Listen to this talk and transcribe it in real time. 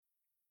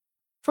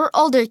For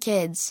older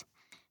kids,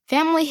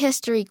 Family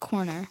History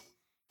Corner.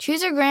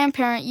 Choose a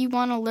grandparent you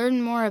want to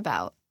learn more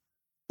about.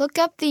 Look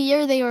up the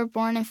year they were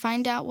born and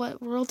find out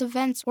what world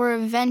events or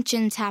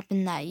inventions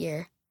happened that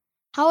year.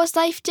 How was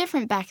life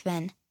different back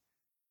then?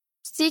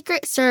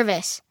 Secret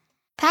Service.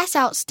 Pass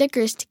out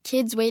stickers to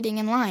kids waiting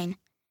in line.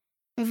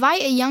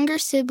 Invite a younger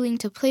sibling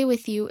to play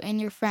with you and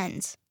your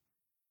friends.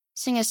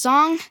 Sing a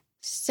song,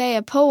 say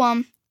a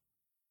poem,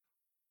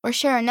 or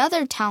share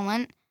another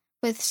talent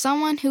with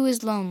someone who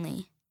is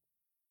lonely.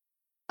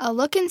 A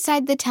look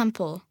inside the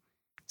temple.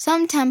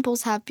 Some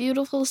temples have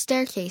beautiful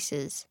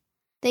staircases.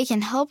 They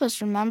can help us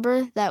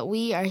remember that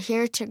we are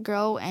here to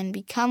grow and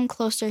become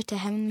closer to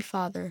Heavenly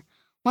Father,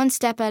 one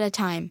step at a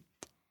time.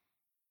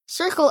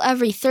 Circle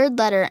every third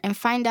letter and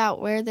find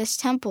out where this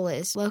temple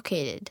is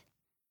located.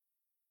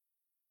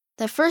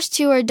 The first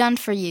two are done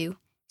for you.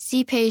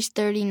 See page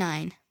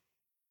 39.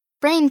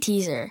 Brain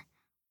teaser.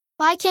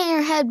 Why can't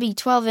your head be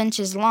 12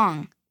 inches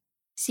long?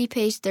 See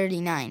page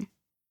 39.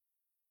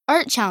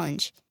 Art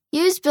challenge.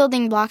 Use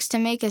building blocks to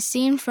make a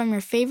scene from your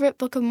favorite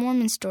Book of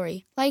Mormon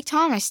story, like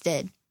Thomas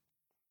did.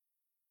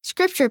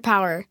 Scripture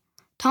power.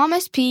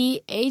 Thomas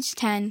P., age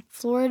 10,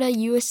 Florida,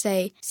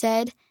 USA,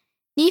 said,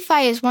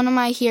 Nephi is one of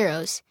my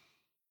heroes.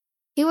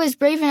 He was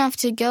brave enough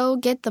to go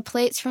get the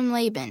plates from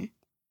Laban.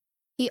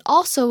 He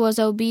also was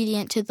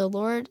obedient to the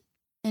Lord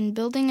in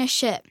building a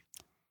ship.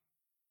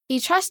 He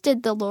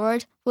trusted the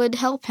Lord would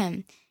help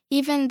him,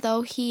 even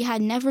though he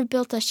had never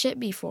built a ship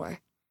before.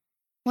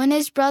 When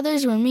his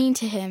brothers were mean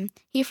to him,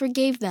 he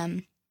forgave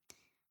them.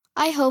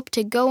 I hope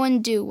to go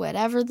and do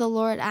whatever the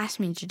Lord asked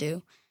me to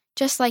do,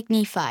 just like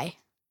Nephi.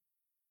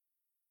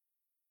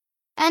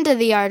 End of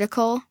the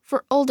article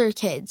for older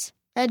kids,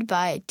 read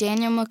by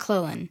Daniel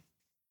McClellan.